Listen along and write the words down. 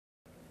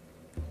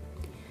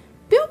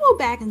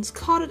Bilbo Baggins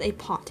called it a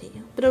party,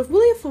 but it was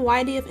really a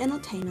variety of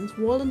entertainments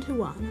rolled into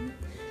one.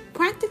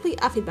 Practically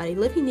everybody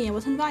living near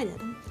was invited.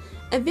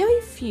 A very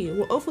few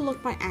were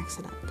overlooked by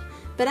accident,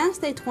 but as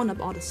they turned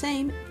up all the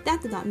same,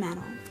 that did not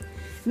matter.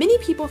 Many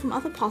people from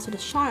other parts of the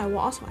Shire were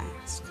also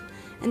asked,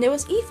 and there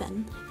was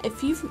even a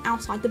few from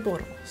outside the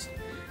borders.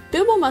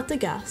 Bilbo met the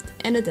guests,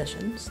 in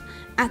addition,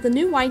 at the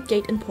new White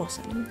Gate in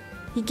person.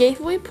 He gave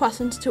away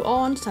presents to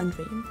all and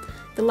sundry.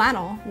 The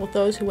latter were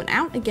those who went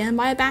out again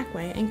by a back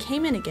way and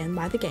came in again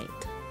by the gate.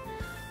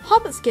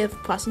 Hobbits give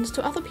presents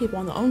to other people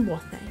on their own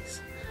birthdays.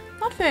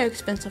 Not very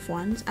expensive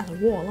ones, as a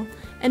rule,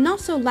 and not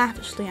so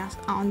lavishly as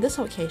on this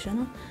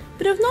occasion,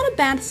 but it was not a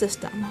bad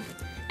system.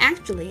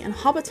 Actually, in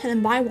Hobbiton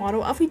and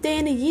Bywater, every day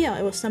in the year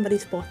it was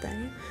somebody's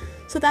birthday,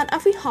 so that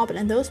every hobbit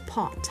in those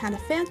parts had a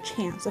fair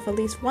chance of at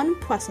least one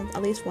present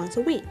at least once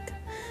a week,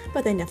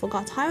 but they never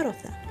got tired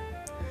of them.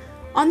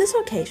 On this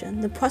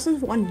occasion, the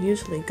presents were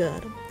unusually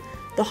good.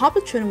 The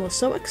Hobbit children were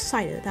so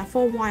excited that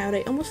for a while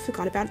they almost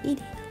forgot about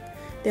eating.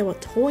 There were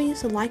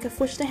toys the like of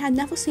which they had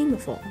never seen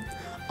before,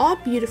 all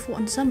beautiful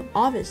and some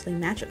obviously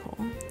magical.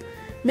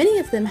 Many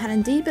of them had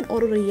indeed been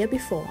ordered a year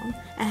before,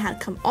 and had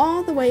come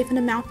all the way from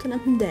the mountain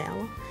and from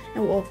Dale,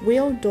 and were of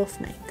real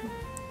dwarf make.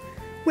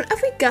 When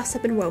every guest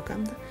had been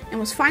welcomed, and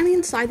was finally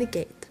inside the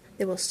gate,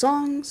 there were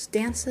songs,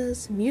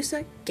 dances,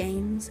 music,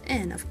 games,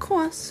 and, of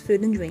course,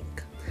 food and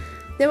drink.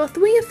 There were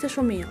 3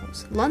 official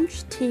meals,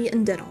 lunch, tea,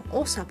 and dinner,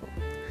 or supper.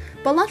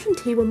 But lunch and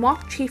tea were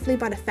marked chiefly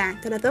by the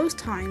fact that at those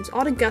times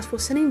all the guests were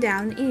sitting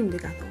down and eating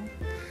together.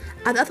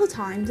 At other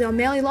times, there were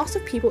merely lots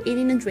of people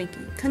eating and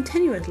drinking,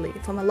 continuously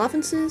from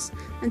 11s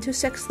until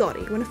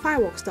 6:30 when the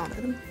fireworks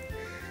started.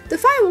 The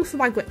fireworks were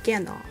by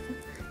Gandalf.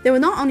 They were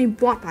not only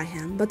brought by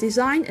him, but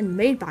designed and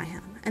made by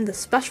him, and the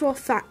special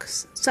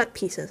effects, set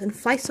pieces, and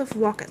flights of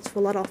rockets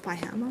were let off by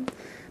him.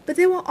 But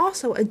there were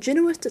also a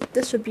generous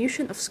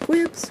distribution of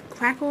squibs,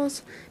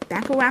 crackers,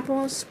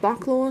 bacca-wrappers,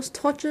 sparklers,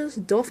 torches,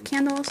 dwarf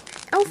candles,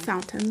 elf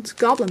fountains,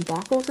 goblin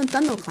barkers, and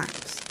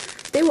thunderclaps.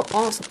 They were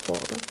all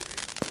superb.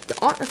 The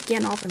art of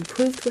Gandalf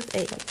improved with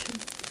age.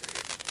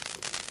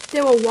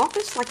 There were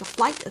rockets like a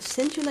flight of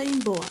scintillating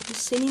birds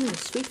singing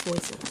with sweet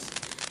voices.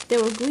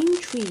 There were green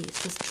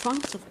trees with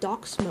trunks of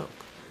dark smoke.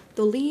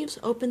 The leaves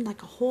opened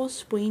like a whole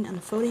spring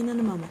unfolding in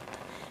a moment,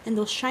 and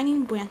those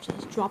shining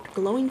branches dropped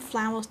glowing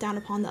flowers down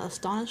upon the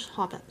astonished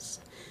hobbits,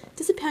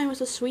 disappearing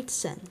with a sweet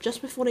scent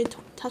just before they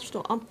touched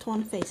their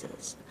upturned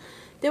faces.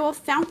 There were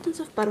fountains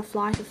of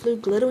butterflies that flew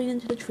glittering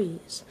into the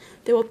trees.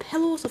 There were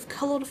pillars of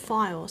colored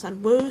fires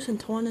that rose and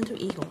turned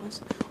into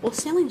eagles, or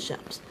sailing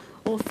ships,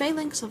 or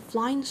phalanx of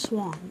flying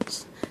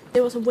swans.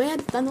 There was a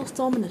red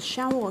thunderstorm and a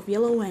shower of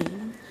yellow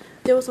rain.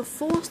 There was a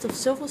forest of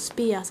silver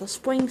spears that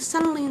sprang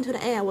suddenly into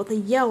the air with a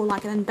yell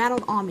like an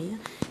embattled army,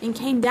 and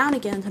came down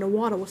again into the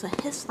water with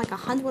a hiss like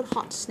 100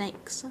 hot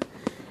snakes.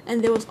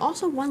 And there was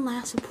also one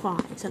last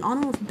surprise in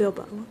honor of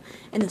Bilbo,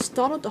 and it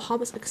startled the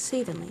hobbits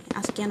exceedingly,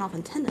 as Gandalf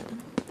intended.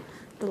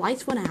 The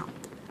lights went out.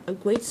 A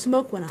great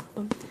smoke went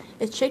up.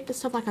 It shaped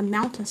itself like a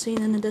mountain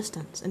seen in the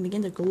distance, and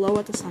began to glow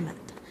at the summit.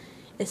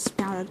 It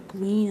spouted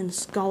green and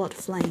scarlet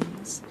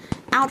flames.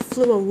 Out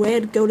flew a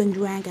red golden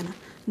dragon,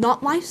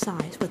 not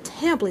life-size, but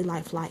terribly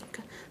lifelike.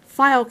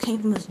 Fire came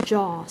from his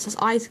jaws, his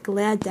eyes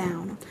glared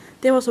down.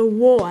 There was a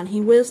roar, and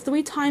he whizzed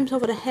 3 times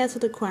over the heads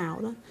of the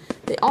crowd.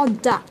 They all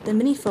ducked, and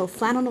many fell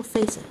flat on their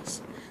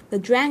faces. The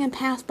dragon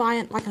passed by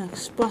it like an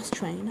express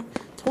train,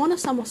 turned a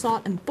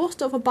somersault, and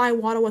burst over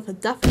Bywater with a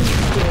deafening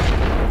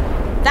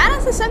squeal. "That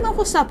is the signal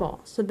for supper,"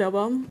 said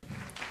Bilbo.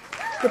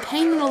 The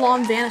pain and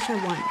alarm vanished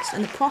at once,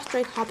 and the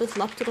prostrate hobbits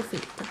leapt to their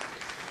feet.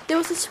 There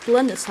was a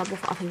splendid supper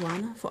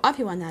for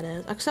everyone that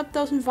is, except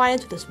those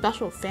invited to the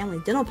special family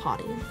dinner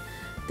party.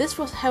 This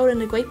was held in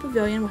the great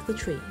pavilion with the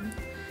tree.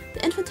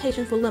 The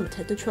invitations were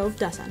limited to 12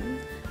 dozen.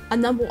 A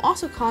number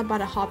also called by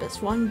the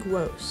hobbits 1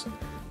 gross,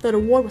 though the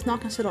word was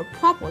not considered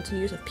proper to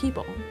use of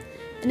people,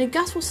 and the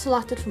guests were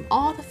selected from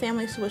all the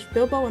families to which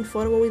Bilbo and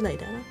Frodo were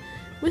related,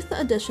 with the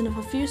addition of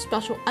a few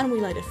special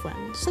unrelated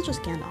friends, such as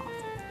Gandalf.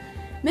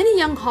 Many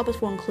young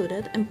hobbits were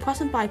included, and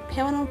present by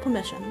parental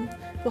permission.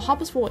 The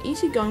hobbits were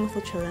easygoing with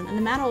their children in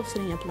the matter of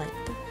sitting up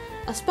late,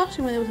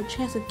 especially when there was a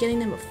chance of getting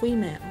them a free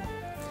meal.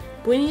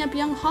 Bringing up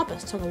young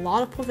hobbits took a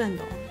lot of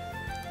provender.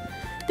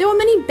 There were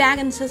many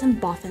Bagginses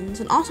and Boffins,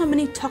 and also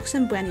many Tucks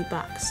and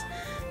Brandybucks.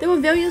 There were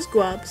various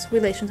Grubbs,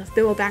 relations of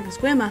Bilbo Baggins's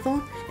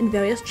grandmother, and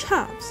various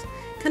Chubbs,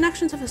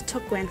 connections of his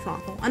Took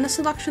grandfather, and a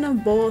selection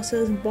of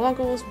Boluses,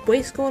 Boggles,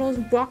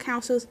 Bracegirdles,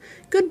 Brockhouses,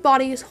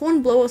 Goodbodies,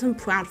 Hornblowers, and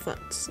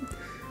Proudfoots.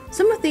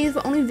 Some of these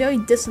were only very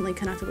distantly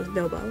connected with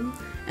Bilbo,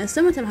 and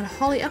some of them had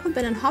hardly ever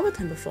been in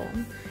Hobbiton before,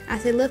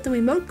 as they lived in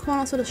remote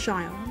corners of the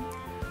Shire.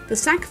 The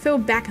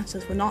sack-filled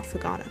Bagginses were not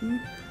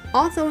forgotten.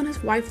 Arthur and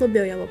his wife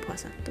Lobelia were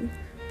present.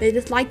 They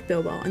disliked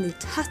Bilbo and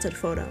detested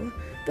Frodo,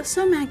 but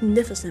so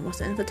magnificent was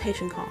the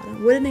invitation card,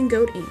 written in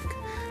gold ink,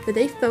 that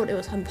they felt it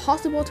was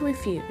impossible to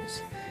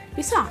refuse.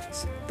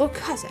 Besides, their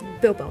cousin,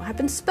 Bilbo, had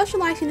been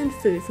specializing in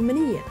food for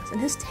many years,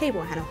 and his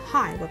table had a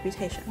high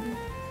reputation.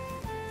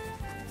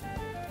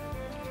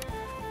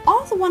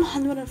 All the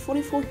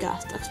 144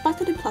 guests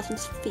expected a pleasant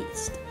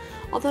feast,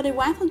 although they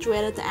rather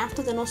dreaded the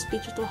after-dinner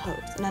speech of the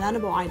host, an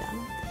inedible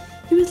item.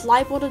 He was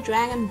liable to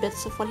drag in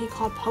bits of what he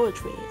called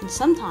poetry, and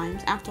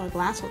sometimes, after a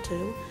glass or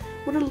two,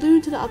 would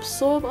allude to the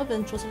absurd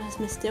adventures of his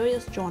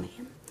mysterious journey.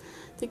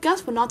 The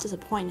guests were not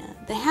disappointed.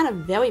 They had a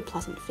very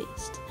pleasant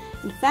feast.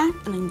 In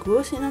fact, an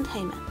engrossing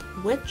entertainment,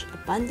 rich,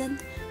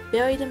 abundant,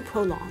 varied, and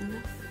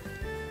prolonged.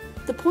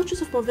 The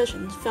purchase of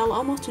provisions fell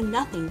almost to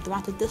nothing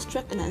throughout the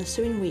district in the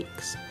ensuing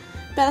weeks,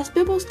 but as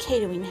Bibble's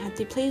catering had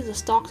depleted the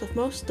stocks of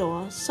most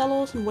stores,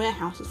 cellars, and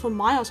warehouses for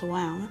miles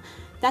around,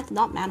 that did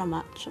not matter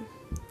much.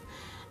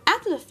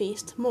 After the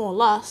feast, more or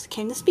less,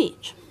 came the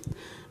speech.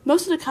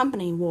 Most of the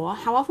company were,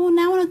 however,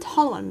 now in a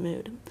tolerant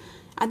mood,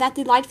 at that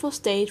delightful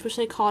stage which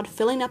they called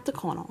filling up the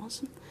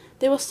corners.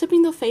 They were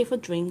sipping their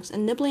favorite drinks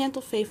and nibbling at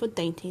their favorite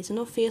dainties, and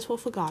their fears were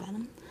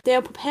forgotten. They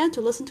were prepared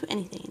to listen to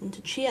anything and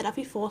to cheer at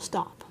every forced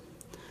stop.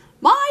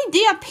 "My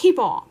dear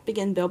people,"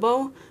 began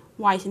Bilbo,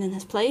 rising in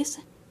his place.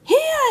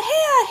 "Hear,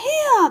 hear,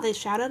 hear!" they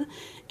shouted,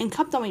 and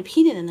kept on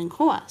repeating it in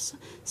chorus,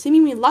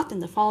 seeming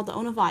reluctant to follow their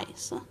own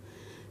advice.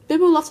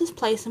 Bilbo left his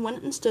place and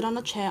went and stood on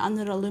a chair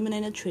under the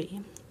illuminated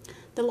tree.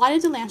 The light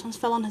of the lanterns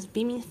fell on his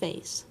beaming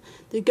face.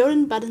 The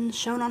golden buttons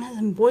shone on his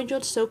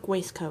embroidered silk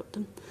waistcoat.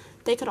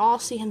 They could all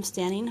see him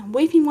standing,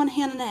 waving one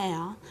hand in the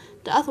air.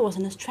 The other was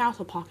in his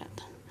trouser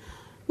pocket.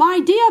 "My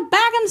dear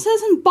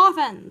Bagginses and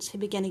Boffins," he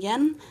began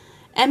again,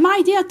 "and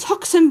my dear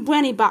Tooks and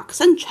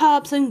Brandybucks, and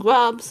Chubs and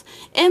Grubs,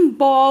 and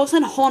Balls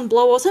and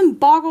Hornblowers, and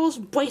Boggles,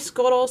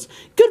 Bracegirdles,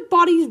 Good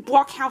Bodies,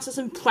 Brockhouses,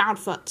 and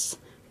Proudfoots."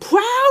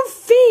 "Proud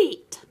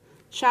feet!"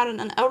 shouted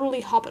an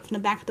elderly hobbit from the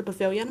back of the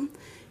pavilion.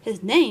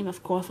 His name,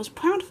 of course, was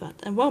Proudfoot,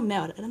 and well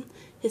merited.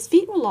 His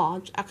feet were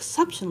large,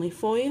 exceptionally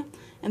furry,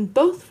 and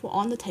both were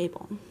on the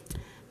table.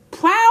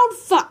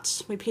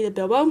 "Proudfoots," repeated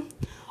Bilbo.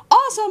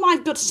 "Also, my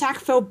good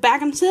Sackville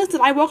Bagginses, that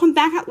I welcome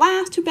back at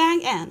last to Bag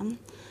End.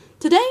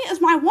 Today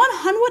is my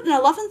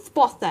 111th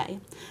birthday.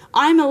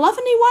 I'm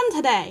 111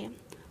 today."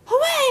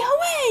 "Hooray,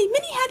 hooray!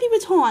 Many happy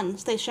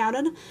returns!" they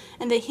shouted,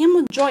 and they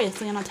hammered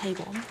joyously on the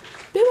table.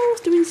 Bilbo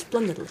was doing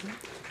splendidly.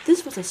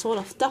 This was the sort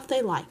of stuff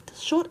they liked,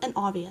 short and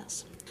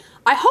obvious.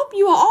 "I hope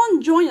you are all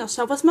enjoying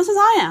yourself as much as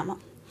I am."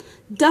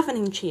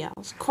 Deafening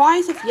cheers,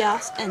 cries of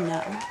yes and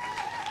no.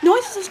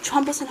 Noises of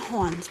trumpets and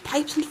horns,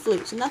 pipes and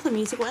flutes, and other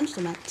musical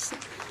instruments.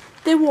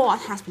 There were,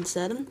 it has been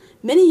said,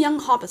 many young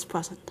hobbits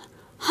present.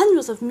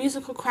 Hundreds of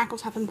musical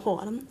crackers have been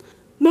poured.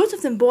 Most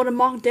of them bore the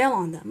marked Dale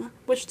on them,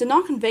 which did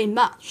not convey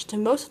much to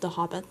most of the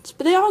hobbits,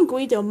 but they all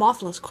agreed they were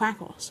marvelous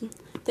crackers.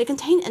 They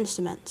contained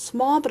instruments,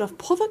 small but of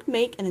perfect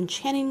make and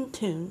enchanting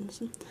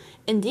tunes.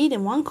 Indeed,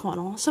 in one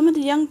corner, some of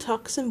the young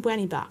Tooks and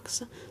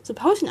Brandybucks,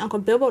 supposing Uncle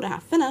Bilbo to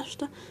have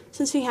finished,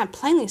 since he had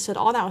plainly said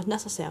all that was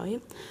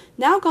necessary,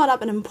 now got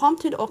up an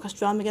impromptu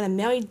orchestra and began a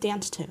merry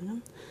dance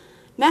tune.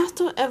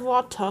 Master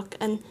Everard Took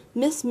and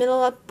Miss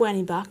Middleup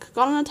Brandybuck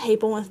got on a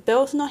table and with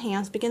bells in their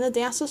hands began to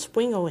dance the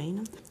spring away,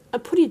 a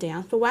pretty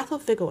dance but rather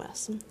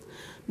vigorous.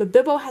 But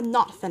Bilbo had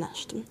not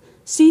finished.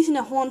 Seizing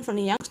a horn from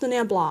the youngster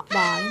nearby,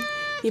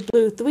 he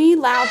blew 3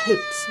 loud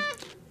hoots.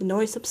 The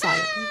noise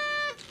subsided.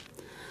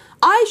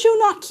 "I shall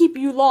not keep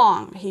you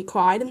long," he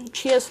cried.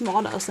 Cheers from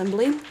all the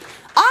assembly.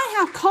 "I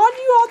have called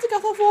you all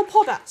together for a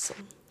purpose."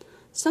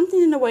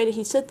 Something in the way that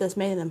he said this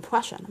made an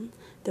impression.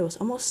 There was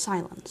almost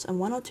silence, and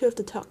 1 or 2 of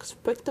the Tooks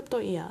pricked up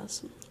their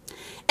ears.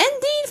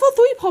 "Indeed, for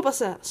 3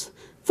 purposes.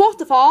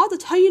 First of all, to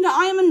tell you that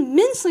I am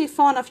immensely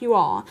fond of you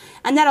all,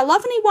 and that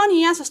 111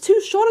 years is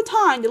too short a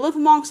time to live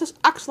among such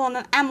excellent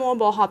and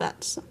admirable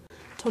hobbits."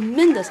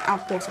 Tremendous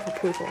outburst of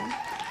approval.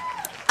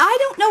 "I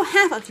don't know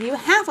half of you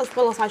half as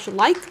well as I should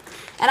like,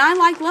 and I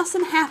like less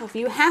than half of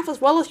you half as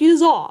well as you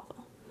deserve."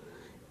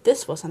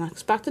 This was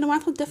unexpected and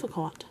rather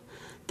difficult.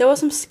 There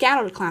was some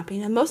scattered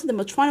clapping, and most of them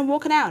were trying to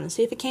work it out and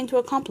see if it came to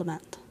a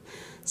compliment.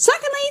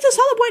 "Secondly, to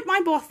celebrate my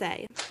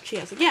birthday."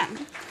 Cheers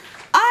again.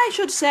 "I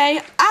should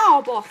say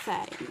our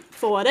birthday,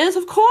 for it is,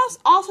 of course,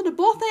 also the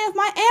birthday of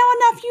my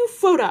heir nephew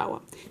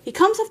Frodo. He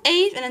comes of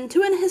age and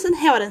into his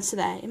inheritance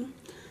today."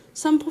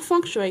 Some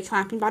perfunctory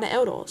clapping by the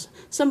elders,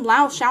 some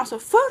loud shouts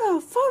of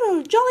 "Frodo,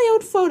 Frodo, jolly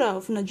old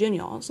Frodo" from the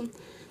juniors.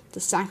 The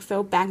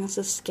Sackville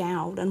Bagginses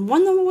scowled and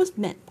wondered what was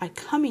meant by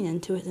coming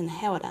into his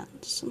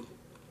inheritance.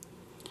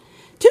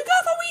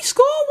 "Together we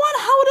score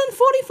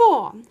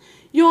 144.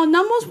 Your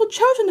numbers were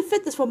chosen to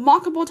fit this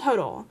remarkable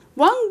total.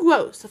 1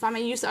 gross, if I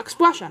may use the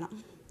expression."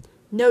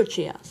 No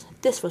cheers.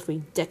 This was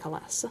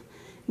ridiculous.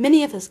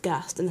 Many of his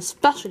guests, and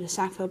especially the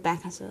Sackville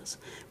Bagginses,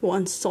 were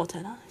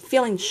insulted,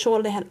 feeling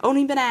sure they had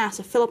only been asked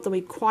to fill up the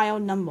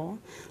required number,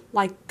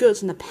 like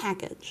goods in a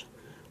package.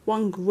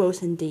 1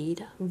 gross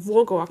indeed.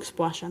 Vulgar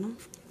expression.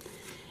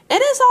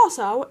 It is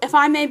also, if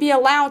I may be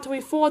allowed to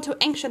refer to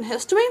ancient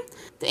history,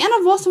 the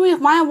anniversary of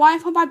my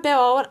arrival by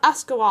barrow at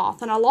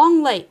Esgaroth in a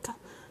long lake,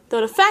 though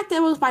the fact that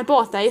it was my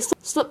birthday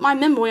slipped my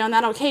memory on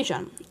that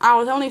occasion. I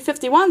was only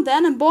 51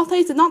 then, and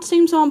birthdays did not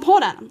seem so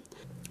important.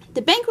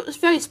 The banquet was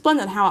very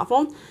splendid,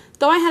 however,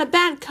 though I had a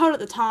bad cold at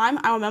the time,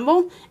 I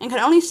remember, and could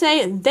only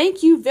say,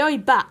 "Thank you very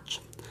much."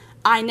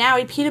 I now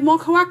repeated more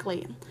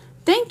correctly.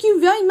 Thank you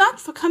very much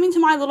for coming to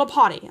my little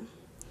party.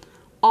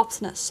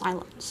 Obstinate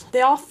silence. They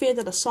all feared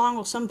that a song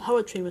or some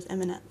poetry was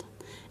imminent,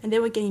 and they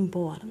were getting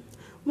bored.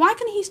 Why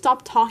couldn't he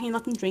stop talking and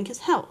let them drink his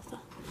health?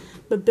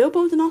 But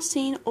Bilbo did not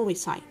see or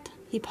recite.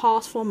 He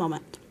paused for a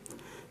moment.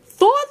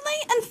 Thirdly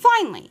and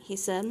finally, he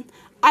said,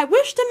 I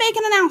wish to make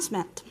an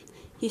announcement.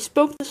 He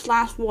spoke this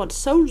last word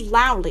so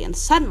loudly and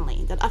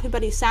suddenly that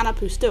everybody sat up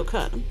who still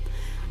could.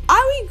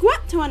 I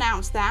regret to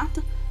announce that,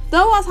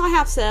 though as I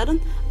have said,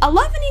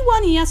 11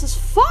 years is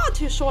far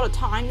too short a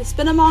time to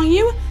spend among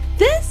you,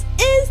 this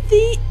is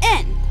the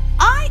end.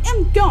 I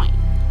am going.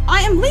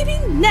 I am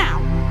leaving now.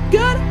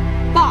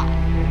 Goodbye.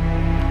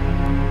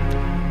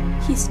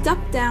 He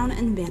stepped down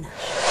and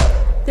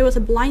vanished. There was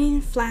a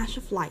blinding flash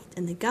of light,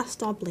 and the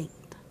gust all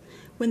blinked.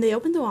 When they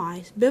opened their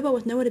eyes, Bilbo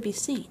was nowhere to be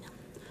seen.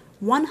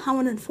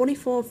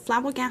 144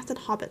 flabbergasted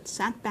hobbits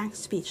sat back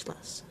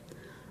speechless.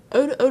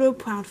 Odo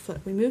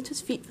Proudfoot removed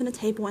his feet from the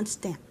table and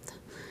stamped.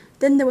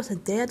 Then there was a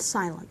dead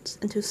silence,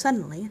 until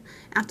suddenly,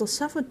 after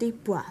several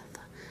deep breaths,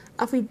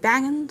 every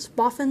Baggins,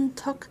 Boffin,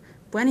 Took,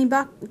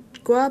 Brandybuck,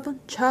 Grub,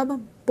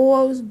 Chubb,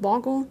 Burrows,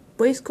 Boggle,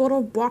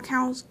 Bracegirdle,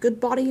 Barkhouse,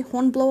 Goodbody,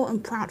 Hornblower,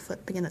 and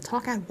Proudfoot began to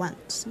talk at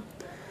once.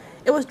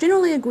 It was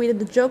generally agreed that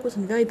the joke was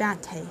in very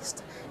bad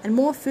taste, and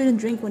more food and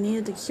drink were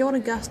needed to cure the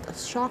gust of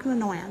shock and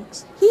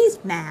annoyance.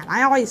 He's mad,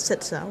 I always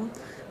said so,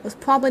 was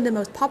probably the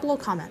most popular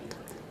comment.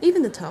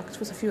 Even the Tooks,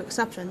 with a few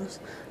exceptions,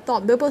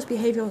 thought Bilbo's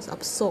behavior was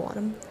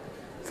absurd.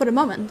 For the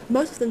moment,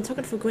 most of them took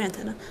it for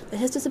granted that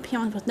his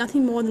disappearance was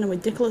nothing more than a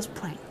ridiculous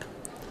prank.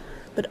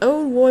 But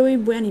old Rory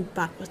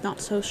Brandybuck was not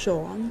so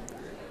sure.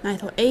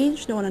 Neither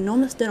age nor an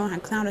enormous dinner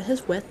had clouded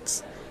his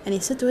wits, and he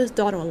said to his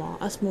daughter-in-law,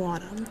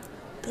 Esmeralda,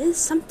 There's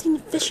something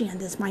fishy in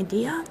this, my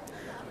dear.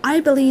 I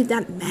believe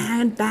that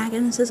mad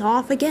Baggins is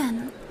off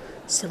again.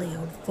 Silly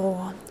old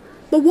fool.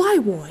 But why,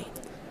 Roy?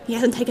 He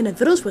hasn't taken the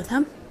victuals with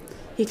him.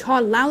 He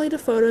called loudly to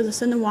Frodo to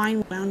send the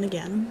wine round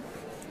again.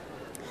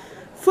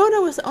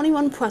 Frodo was the only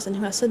one present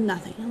who had said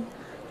nothing.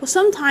 For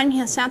some time he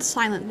had sat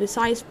silent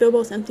beside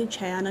Bilbo's empty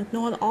chair and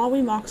ignored all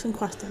remarks and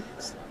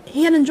questions.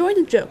 He had enjoyed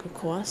the joke, of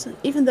course,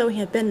 even though he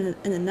had been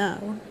in the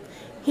know.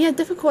 He had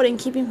difficulty in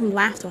keeping from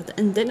laughter at the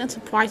indignant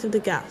surprise of the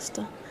guest.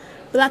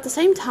 But at the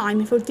same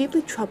time he felt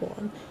deeply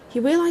troubled. He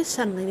realized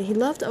suddenly that he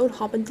loved the old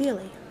hobbit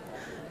dearly.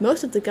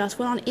 Most of the guests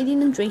went on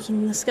eating and drinking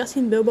and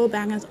discussing Bilbo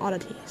Baggins'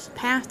 oddities,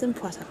 past and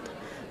present.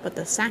 But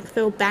the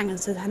sack-filled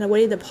Bagginses had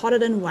already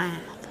departed in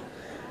wrath.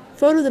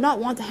 Frodo did not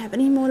want to have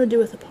any more to do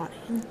with the party.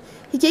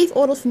 He gave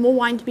orders for more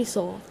wine to be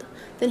served.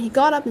 Then he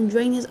got up and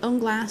drained his own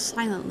glass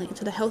silently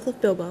to the health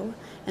of Bilbo,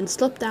 and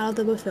slipped out of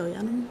the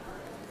pavilion.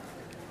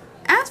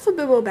 As for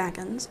Bilbo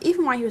Baggins,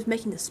 even while he was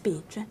making the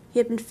speech, he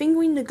had been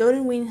fingering the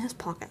golden ring in his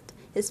pocket,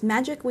 his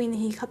magic ring that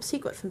he kept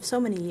secret for so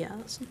many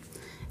years.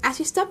 As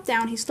he stepped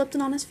down, he slipped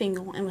it on his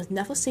finger, and was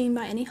never seen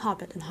by any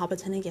hobbit in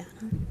Hobbiton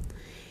again.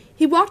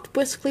 He walked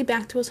briskly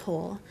back to his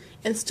hall,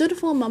 and stood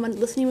for a moment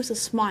listening with a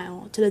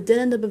smile to the din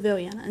in the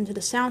pavilion and to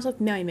the sounds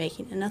of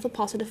merrymaking in other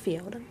parts of the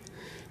field.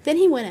 Then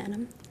he went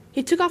in.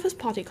 He took off his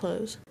party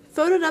clothes,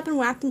 folded up and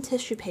wrapped in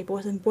tissue paper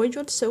his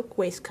embroidered silk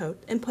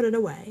waistcoat, and put it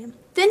away.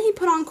 Then he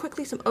put on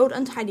quickly some old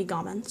untidy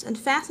garments, and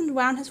fastened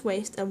round his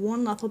waist a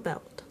worn leather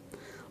belt.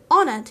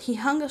 On it he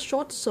hung a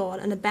short sword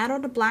and a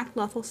battered black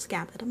leather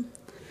scabbard.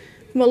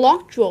 From a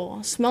locked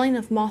drawer, smelling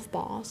of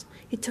mothballs,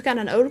 he took out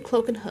an old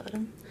cloak and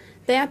hood.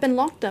 They had been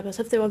locked up as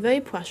if they were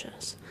very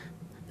precious.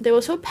 They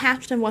were so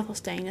patched and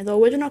weather-stained that the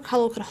original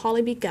color could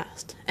hardly be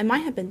guessed, and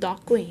might have been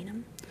dark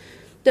green.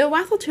 They were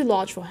rather too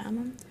large for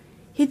him.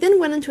 He then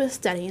went into his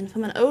study, and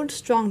from an old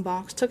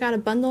strong-box took out a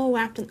bundle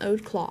wrapped in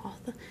old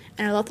cloth,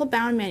 and a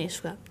leather-bound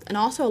manuscript, and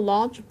also a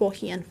large,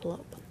 bulky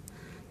envelope.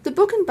 The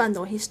book and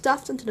bundle he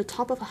stuffed into the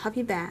top of a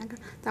heavy bag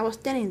that was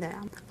standing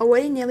there,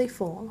 already nearly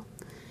full.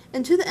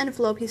 Into the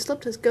envelope he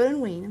slipped his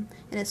golden ring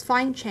and his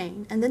fine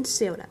chain, and then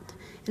sealed it,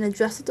 and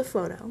addressed it to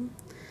Frodo.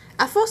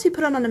 At first he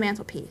put it on the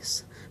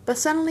mantelpiece, but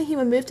suddenly he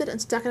removed it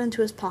and stuck it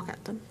into his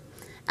pocket.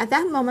 At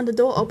that moment the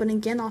door opened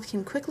and Gandalf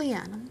came quickly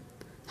in.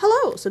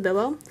 "Hello," said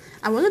Bilbo.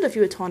 "I wondered if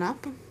you would turn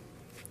up."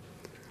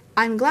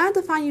 "I am glad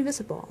to find you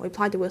visible,"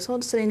 replied the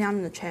wizard, sitting down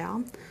in a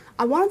chair.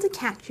 "I wanted to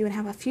catch you and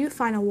have a few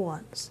final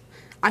words.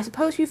 I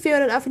suppose you feel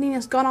that everything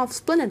has gone off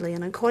splendidly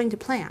and according to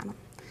plan."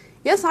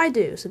 "Yes, I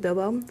do," said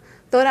Bilbo.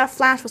 "Though that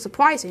flash was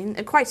surprising,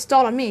 it quite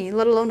startled me,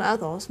 let alone the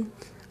others.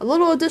 A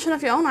little addition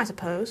of your own, I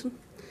suppose."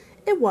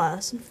 "It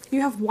was.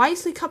 You have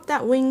wisely kept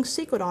that ring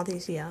secret all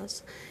these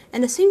years,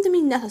 and it seemed to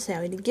me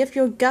necessary to give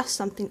your guest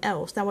something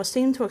else that would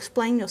seem to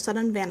explain your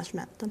sudden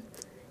vanishment."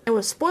 "It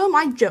would spoil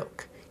my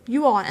joke.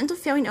 You are an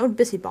interfering old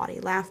busybody,"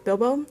 laughed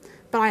Bilbo,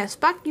 "but I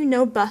expect you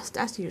know best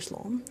as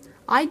usual."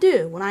 "I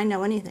do, when I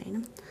know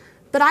anything.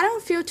 But I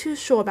don't feel too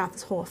sure about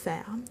this whole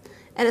affair.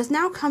 It has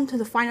now come to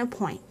the final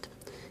point.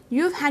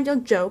 You have had your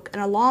joke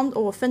and alarmed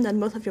or offended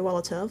most of your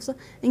relatives,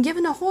 and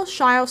given the whole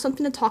Shire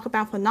something to talk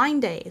about for 9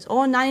 days,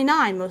 or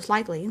 99 most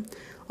likely.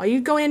 Are you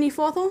going any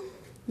further?"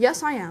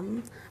 "Yes, I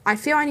am. I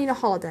fear I need a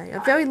holiday, a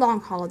very long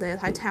holiday,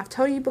 as I have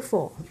told you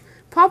before.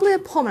 Probably a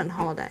permanent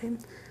holiday.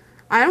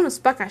 I don't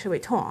expect I shall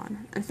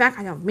return. In fact,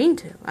 I don't mean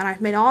to, and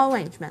I've made all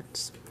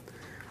arrangements.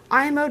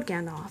 I am owed,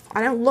 Gandalf.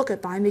 I don't look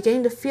it, but I'm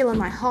beginning to feel in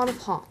my heart of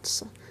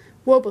hearts.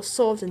 Wilbur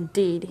served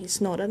indeed, he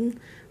snorted.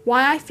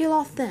 Why, I feel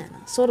all thin,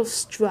 sort of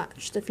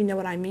stretched, if you know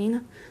what I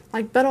mean,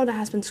 like butter that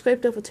has been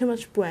scraped over too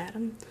much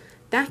bread.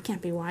 That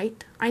can't be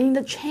right. I need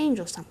a change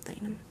or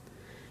something.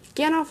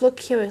 Gandalf looked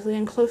curiously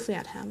and closely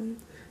at him.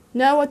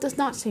 No, it does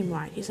not seem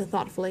right, he said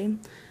thoughtfully.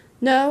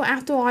 No,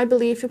 after all, I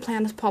believe your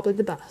plan is probably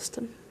the best.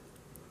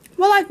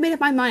 Well, I've made up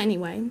my mind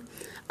anyway.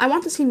 I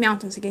want to see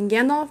mountains again,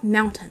 Gandalf,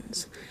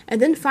 mountains,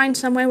 and then find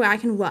somewhere where I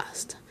can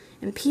rest,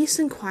 in peace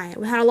and quiet,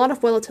 without a lot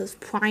of relatives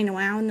prying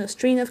around and a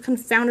stream of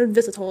confounded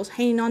visitors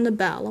hanging on the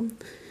bell.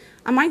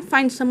 I might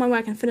find somewhere where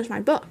I can finish my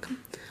book.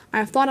 I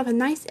have thought of a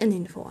nice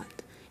ending for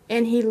it,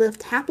 and he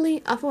lived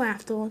happily ever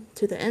after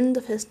to the end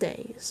of his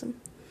days.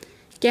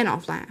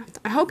 Gandalf laughed.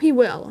 I hope he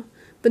will,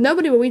 but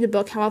nobody will read the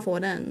book however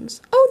it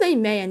ends. Oh, they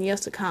may in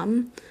years to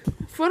come.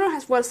 Frodo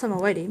has read some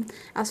already,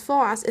 as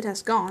far as it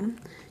has gone.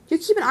 You'll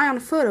keep an eye on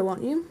Frodo,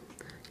 won't you?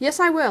 Yes,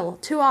 I will.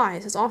 2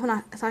 eyes, as often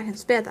as I can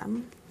spare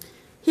them.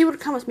 He would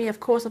come with me, of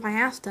course, if I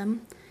asked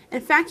him.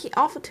 In fact, he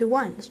offered to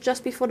once,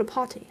 just before the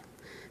party.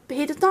 But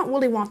he does not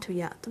really want to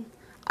yet.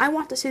 I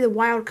want to see the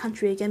wild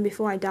country again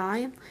before I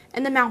die,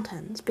 and the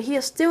mountains, but he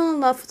is still in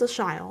love with the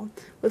Shire,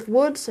 with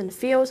woods and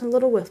fields and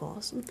little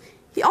rivers.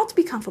 He ought to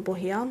be comfortable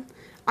here.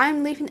 I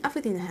am leaving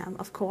everything to him,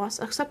 of course,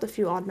 except a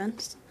few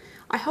oddments.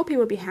 I hope he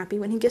will be happy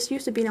when he gets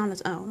used to being on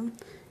his own.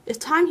 It's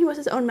time he was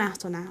his own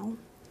master now.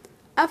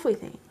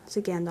 Everything,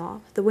 said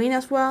Gandalf. The ring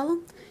as well?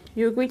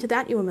 You agreed to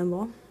that, you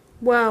remember.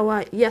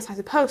 Well, yes, I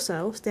suppose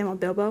so, stammered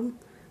Bilbo.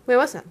 Where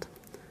was it?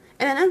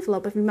 In an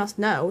envelope, if you must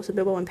know, said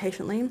Bilbo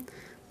impatiently.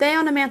 There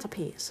on the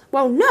mantelpiece.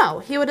 Well, no,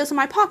 here it is in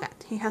my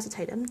pocket. He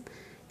hesitated.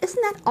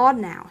 Isn't that odd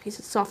now, he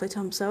said softly to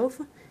himself.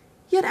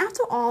 Yet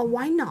after all,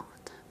 why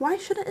not? Why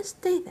shouldn't it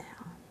stay there?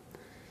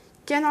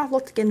 Gandalf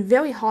looked again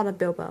very hard at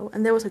Bilbo,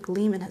 and there was a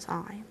gleam in his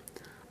eye.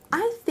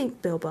 I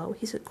think, Bilbo,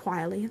 he said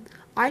quietly,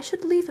 I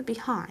should leave it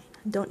behind.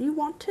 Don't you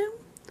want to?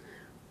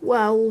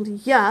 Well,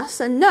 yes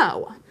and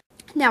no.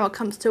 Now it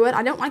comes to it,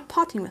 I don't like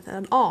parting with it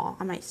at all,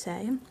 I might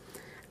say.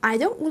 I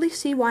don't really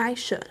see why I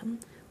should.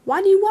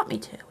 Why do you want me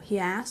to? He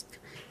asked,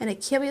 and a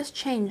curious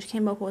change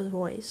came over his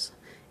voice.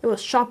 It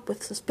was sharp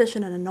with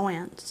suspicion and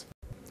annoyance.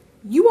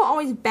 You were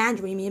always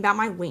badgering me about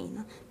my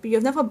ring, but you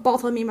have never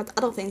bothered me about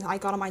the other things I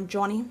got on my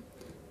journey.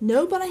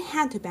 No, but I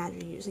had to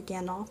badger you, said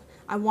Gandalf.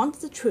 I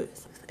wanted the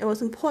truth. It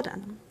was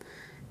important.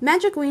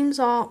 Magic rings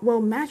are,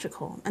 well,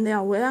 magical, and they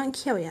are rare and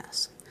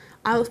curious.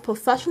 I was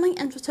professionally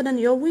interested in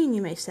your ring,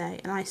 you may say,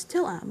 and I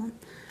still am.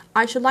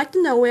 I should like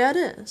to know where it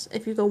is,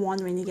 if you go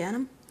wandering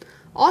again.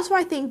 Also,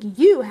 I think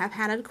you have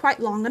had it quite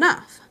long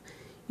enough.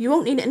 You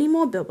won't need any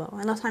more, Bilbo,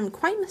 unless I'm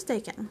quite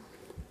mistaken.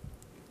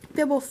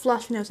 Bilbo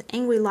flushed and there was an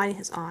angry light in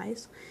his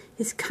eyes.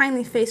 His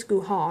kindly face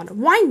grew hard.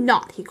 Why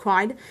not? He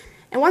cried.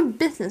 And what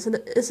business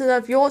is it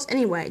of yours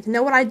anyway, to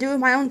know what I do with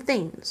my own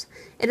things?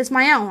 It is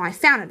my own. I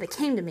found it. It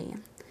came to me.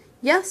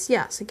 Yes,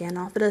 yes, said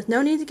Gandalf, but there's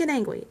no need to get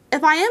angry.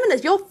 If I am, it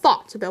is your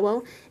fault, said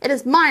Bilbo. It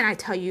is mine, I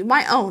tell you,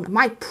 my own,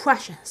 my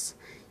precious.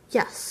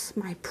 Yes,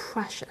 my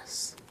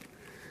precious.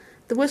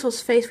 The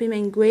Wizard's face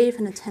remained grave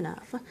and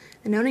attentive,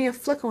 and only a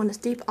flicker in his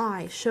deep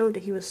eyes showed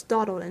that he was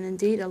startled and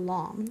indeed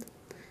alarmed.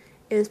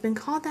 It has been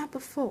called that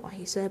before,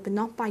 he said, but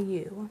not by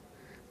you.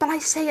 But I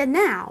say it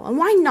now, and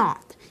why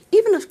not?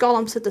 Even if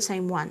Gollum said the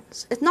same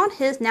once. It's not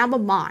his now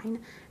but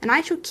mine, and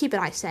I shall keep it,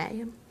 I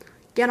say.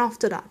 Gandalf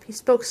stood up. He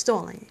spoke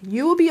sternly.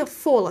 You will be a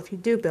fool if you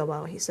do,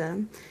 Bilbo, he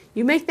said.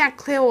 You make that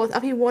clear with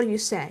every word you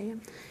say.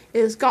 It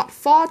has got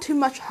far too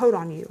much hold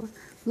on you.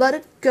 Let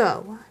it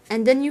go,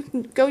 and then you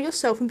can go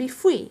yourself and be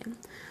free.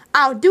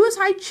 I'll do as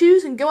I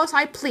choose and go as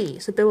I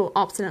please, said Bilbo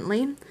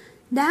obstinately.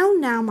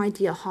 Now, my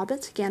dear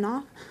Hobbit,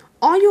 Gandalf,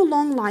 all your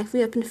long life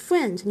we have been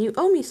friends, and you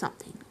owe me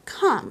something.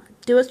 Come,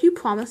 do as you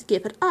promised,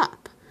 give it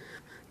up.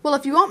 Well,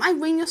 if you want my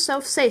ring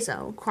yourself, say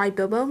so, cried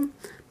Bilbo.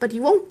 But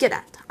you won't get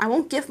it. I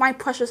won't give my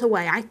precious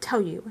away, I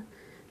tell you.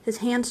 His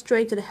hand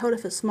strayed to the hilt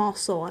of his small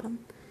sword.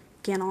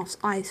 Gandalf's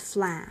eyes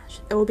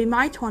flashed. It will be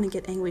my turn to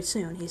get angry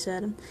soon, he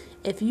said.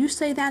 If you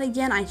say that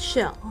again, I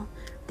shall.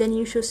 Then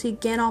you shall see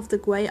Gandalf the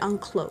Grey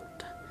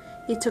uncloaked.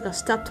 He took a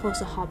step towards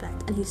the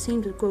Hobbit, and he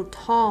seemed to grow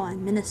tall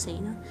and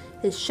menacing.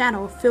 His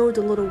shadow filled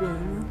the little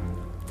room.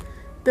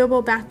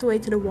 Bilbo backed away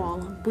to the wall,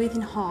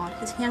 breathing hard,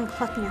 his hand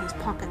clutching at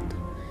his pocket.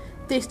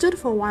 They stood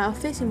for a while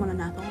facing one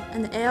another,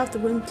 and the air of the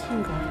room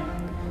tingled.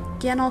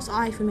 Gandalf's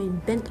eyes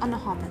remained bent on the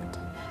Hobbit.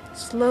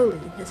 Slowly,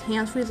 his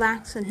hands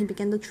relaxed, and he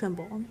began to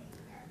tremble.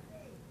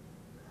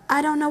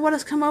 I don't know what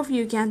has come over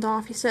you,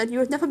 Gandalf, he said. You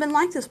have never been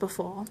like this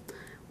before.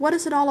 What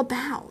is it all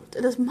about?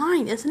 It is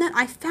mine, isn't it?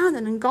 I found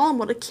it, and Gollum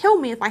would have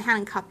killed me if I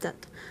hadn't kept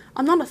it.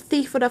 I'm not a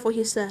thief, whatever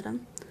he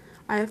said.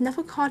 I have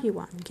never called you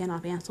one,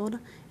 Gandalf answered,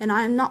 and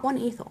I am not one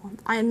either.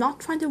 I am not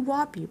trying to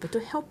rob you, but to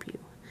help you.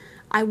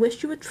 I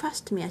wish you would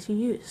trust me as you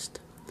used.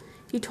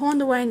 He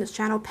turned away, and the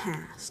shadow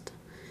passed.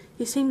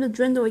 He seemed to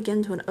dwindle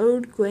again to an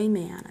old grey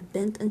man,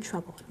 bent and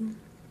troubled.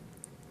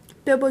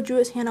 Bilbo drew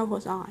his hand over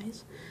his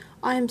eyes.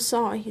 I am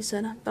sorry, he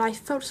said, but I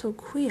felt so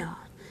queer,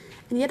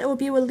 and yet it would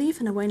be a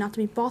relief in a way not to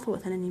be bothered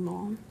with it any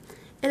more.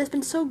 It has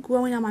been so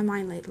growing on my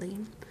mind lately.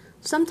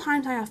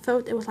 Sometimes I have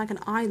felt it was like an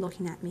eye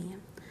looking at me,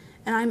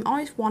 and I am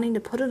always wanting to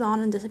put it on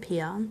and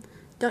disappear,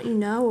 don't you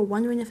know, or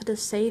wondering if it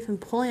is safe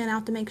and pulling it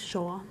out to make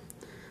sure.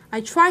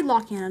 I tried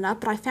locking it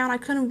up, but I found I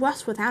couldn't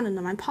rest without it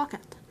in my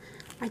pocket.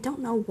 I don't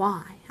know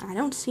why, and I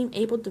don't seem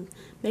able to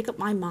make up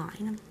my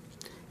mind.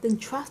 Then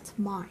trust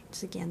mine,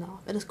 said Gandalf.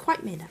 It is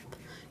quite made up.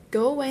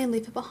 Go away and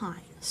leave it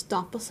behind.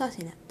 Stop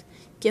possessing it.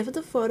 Give it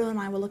the photo, and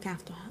I will look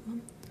after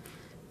him.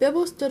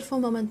 Bilbo stood for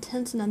a moment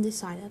tense and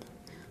undecided.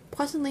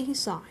 Presently he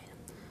sighed.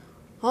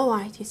 All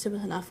right, he said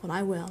with an effort,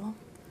 I will.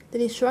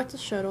 Then he shrugged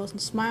his shoulders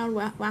and smiled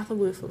rather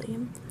ruefully.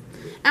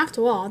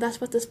 After all, that's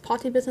what this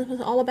party business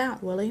was all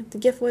about, Willie, to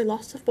give away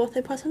lots of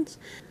birthday presents,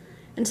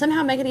 and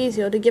somehow make it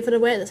easier to give it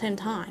away at the same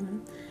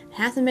time. It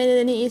hasn't made it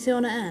any easier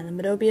in the end,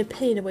 but it would be a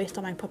pity to waste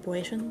all my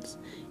preparations.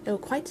 It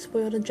would quite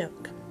spoil the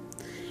joke.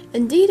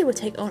 Indeed, it would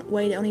take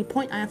away the only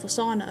point I ever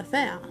saw in the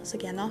affair,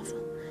 said Gandalf.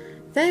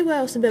 Very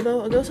well, said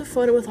Bilbo, I'll go so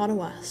further with all the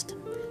rest.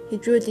 He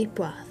drew a deep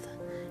breath.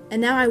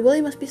 And now I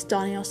really must be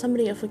starting, or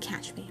somebody else would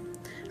catch me.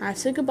 I have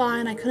said goodbye,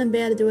 and I couldn't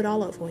bear to do it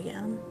all over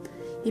again.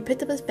 He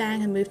picked up his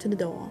bag and moved to the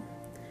door.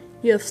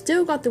 You have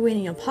still got the ring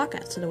in your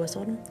pocket, said the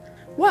wizard.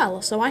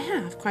 Well, so I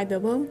have, cried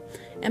Bilbo,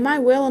 and my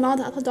will and all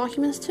the other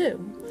documents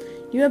too.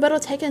 You had better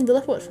take it and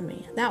deliver it for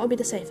me. That would be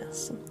the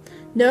safest.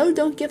 No,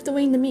 don't give the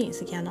ring to me,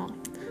 said Gandalf.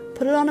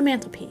 Put it on the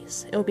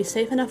mantelpiece. It will be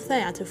safe enough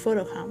there till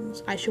Frodo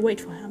comes. I shall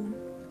wait for him.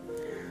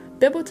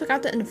 Bilbo took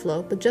out the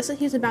envelope, but just as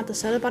he was about to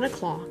set it by the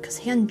clock, his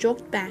hand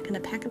jerked back and the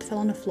packet fell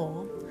on the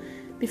floor.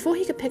 Before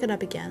he could pick it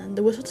up again,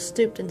 the wizard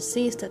stooped and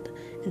seized it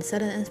and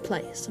set it in its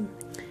place.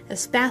 A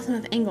spasm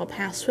of anger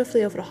passed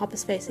swiftly over the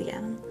Hobbit's face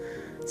again.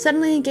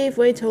 Suddenly he gave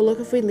way to a look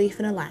of relief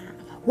and a laugh.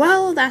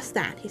 Well, that's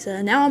that, he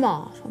said. Now I'm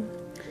off.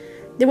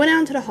 They went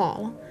out into the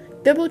hall.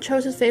 Bilbo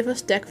chose his favorite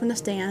stick from the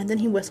stand, and then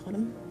he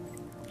whistled.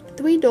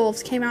 3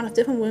 dwarfs came out of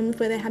different rooms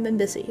where they had been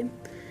busy.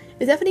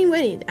 Is everything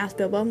ready? Asked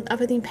Bilbo.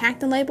 Everything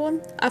packed and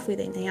labeled?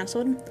 Everything, they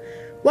answered.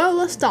 Well,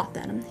 let's start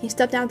then. He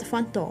stepped out the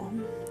front door.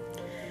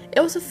 It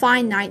was a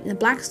fine night, and the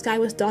black sky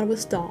was dotted with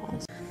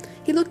stars.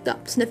 He looked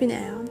up, sniffing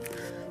air.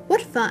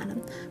 What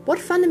fun! What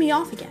fun to be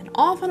off again,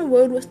 off on a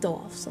road with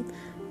dwarfs.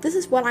 This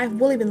is what I've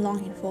really been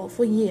longing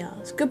for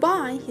years.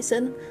 Goodbye, he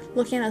said,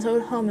 looking at his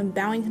old home and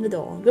bowing to the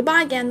door.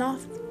 Goodbye,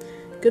 Gandalf.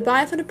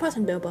 Goodbye for the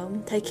present,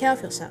 Bilbo. Take care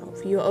of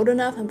yourself. You are old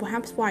enough and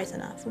perhaps wise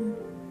enough.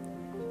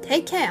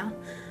 Take care.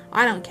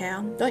 I don't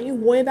care. Don't you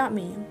worry about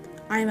me.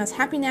 I am as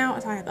happy now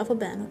as I have ever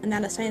been, and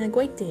that is saying a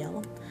great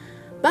deal.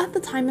 But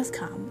the time has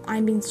come. I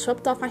am being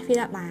swept off my feet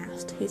at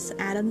last, he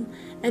added,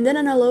 and then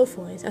in a low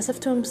voice, as if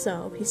to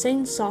himself, he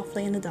sang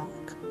softly in the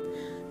dark.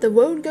 The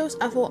road goes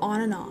ever on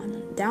and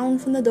on, down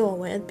from the door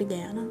where it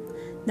began.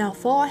 Now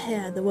far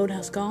ahead the road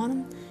has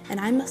gone, and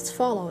I must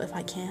follow if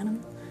I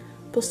can,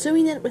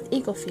 pursuing it with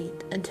eager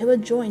feet until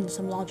it joins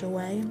some larger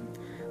way,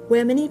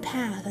 where many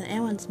paths and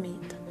errands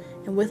meet,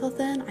 and whither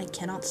then I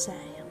cannot say.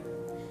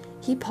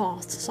 He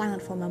paused,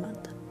 silent for a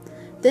moment.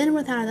 Then,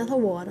 without another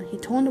word, he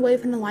turned away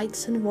from the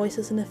lights and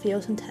voices in the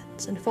fields and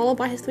tents, and followed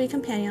by his 3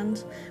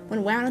 companions,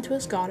 went round into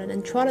his garden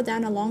and trotted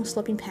down a long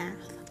sloping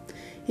path.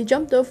 He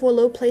jumped over a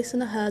low place in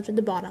the hedge at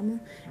the bottom,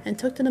 and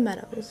took to the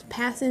meadows,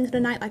 passing into the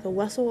night like a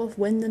rustle of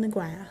wind in the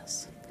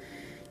grass.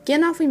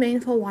 Gandalf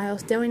remained for a while,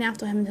 staring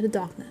after him into the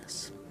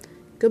darkness.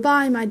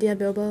 Goodbye, my dear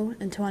Bilbo,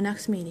 until our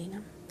next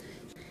meeting.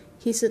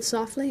 He said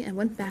softly and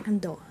went back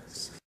indoors.